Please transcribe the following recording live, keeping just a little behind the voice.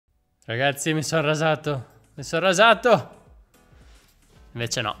Ragazzi, mi sono rasato. Mi sono rasato.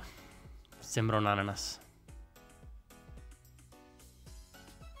 Invece no. Sembra un ananas.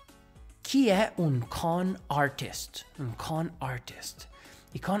 Chi è un con artist? Un con artist.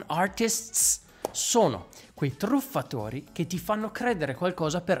 I con artists sono quei truffatori che ti fanno credere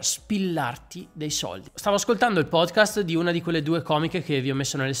qualcosa per spillarti dei soldi. Stavo ascoltando il podcast di una di quelle due comiche che vi ho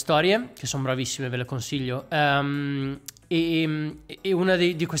messo nelle storie, che sono bravissime, ve le consiglio. E una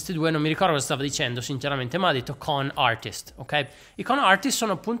di queste due, non mi ricordo cosa stava dicendo sinceramente, ma ha detto con artist, ok? I con artist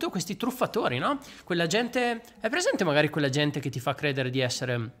sono appunto questi truffatori, no? Quella gente, è presente magari quella gente che ti fa credere di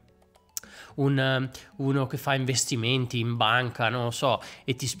essere uno che fa investimenti in banca, non lo so,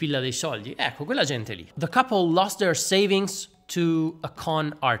 e ti spilla dei soldi? Ecco, quella gente lì. The couple lost their savings to a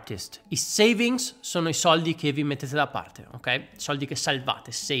con artist. I savings sono i soldi che vi mettete da parte, ok? Soldi che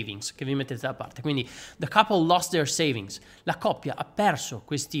salvate, savings che vi mettete da parte. Quindi the couple lost their savings. La coppia ha perso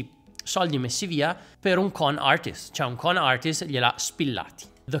questi soldi messi via per un con artist, cioè un con artist gliel'ha spillati.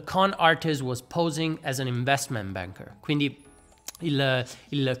 The con artist was posing as an investment banker. Quindi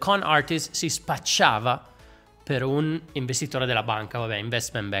il con artist si spacciava per un investitore della banca, vabbè,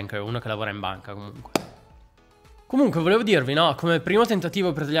 investment banker, uno che lavora in banca comunque. Comunque volevo dirvi, no, come primo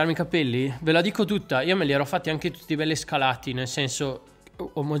tentativo per tagliarmi i capelli, ve la dico tutta, io me li ero fatti anche tutti belli scalati, nel senso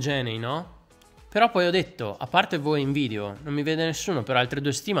omogenei, no? Però poi ho detto, a parte voi in video, non mi vede nessuno per altre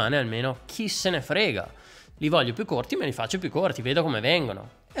 2 settimane almeno, chi se ne frega? Li voglio più corti, me li faccio più corti, vedo come vengono.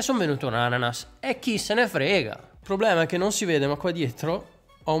 E sono venuto un ananas, e chi se ne frega? Il problema è che non si vede, ma qua dietro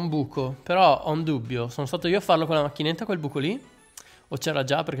ho un buco, però ho un dubbio. Sono stato io a farlo con la macchinetta, quel buco lì? O c'era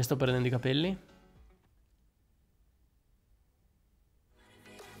già perché sto perdendo i capelli?